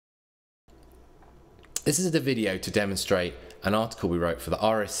This is a video to demonstrate an article we wrote for the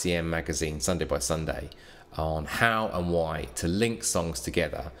RSCM magazine, Sunday by Sunday, on how and why to link songs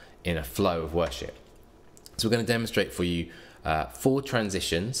together in a flow of worship. So we're going to demonstrate for you 4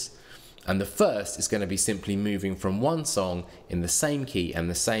 transitions, and the first is going to be simply moving from one song in the same key and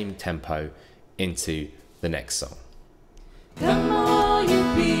the same tempo into the next song. Come all you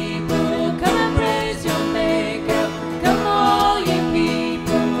people, come and praise your Maker. Come all you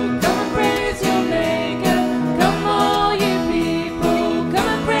people, come and praise your Maker. Come all you people, come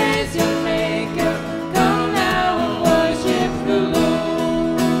and praise your Maker. Come now and worship the Lord.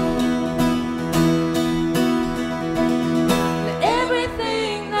 Let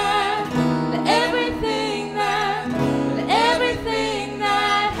everything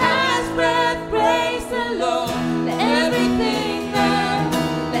that has breath praise the Lord. Let everything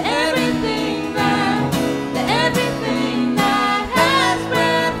that has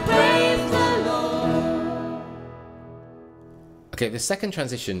breath praise the Lord. Okay, the second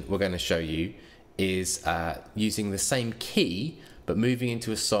transition we're going to show you is using the same key but moving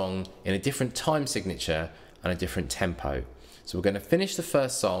into a song in a different time signature and a different tempo. So we're going to finish the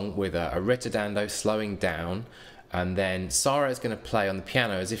first song with a retardando slowing down, and then Sara is going to play on the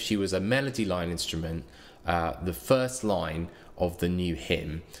piano as if she was a melody line instrument the first line of the new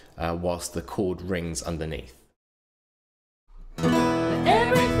hymn whilst the chord rings underneath. Let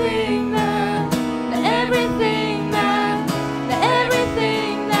everything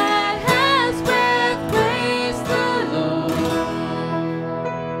that has breath praise the Lord.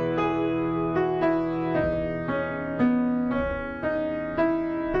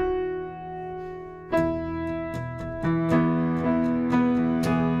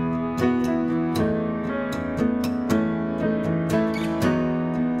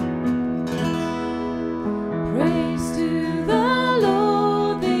 Praise to the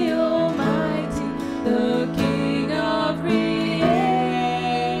Lord, the Almighty, the King of creation.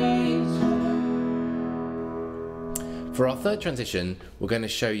 For our third transition, we're going to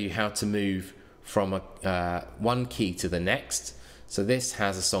show you how to move from one key to the next. So this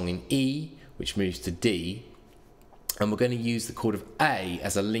has a song in E, which moves to D, and we're going to use the chord of A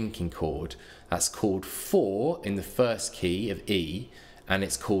as a linking chord. That's chord 4 in the first key of E, and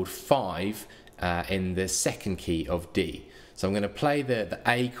it's chord 5 in the second key of D. So I'm going to play the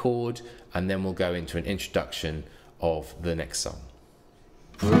A chord, and then we'll go into an introduction of the next song.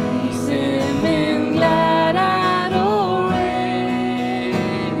 Praise Him in glad adoration.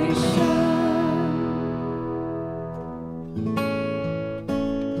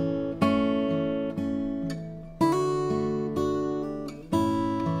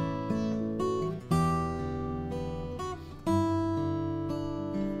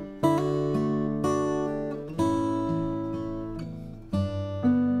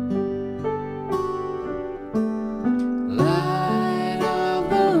 Light of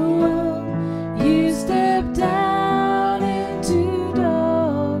the world, you step down into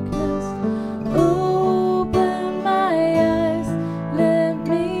darkness. Open my eyes, let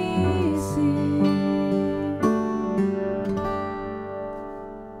me see.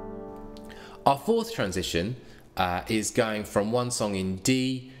 Our fourth transition is going from one song in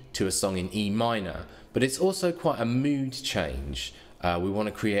D to a song in E minor, but it's also quite a mood change. We want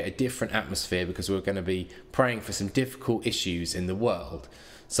to create a different atmosphere because we're going to be praying for some difficult issues in the world.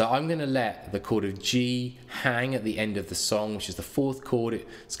 So I'm going to let the chord of G hang at the end of the song, which is the 4th chord.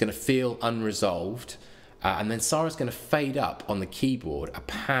 It's going to feel unresolved. And then Sara's going to fade up on the keyboard, a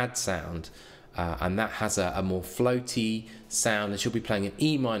pad sound, and that has a more floaty sound, and she'll be playing an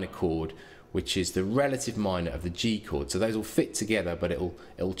E minor chord, which is the relative minor of the G chord. So those will fit together, but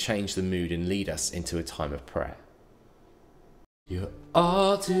it'll change the mood and lead us into a time of prayer. You're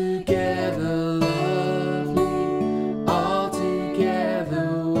all together lovely, all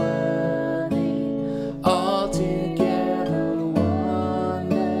together worthy, all together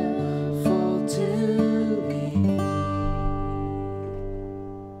wonderful to me.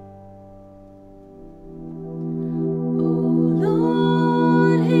 Oh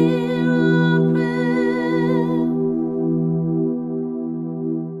Lord, hear our prayer.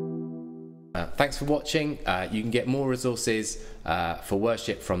 Thanks for watching. You can get more resources for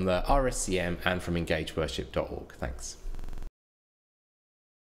worship from the RSCM and from engageworship.org. Thanks.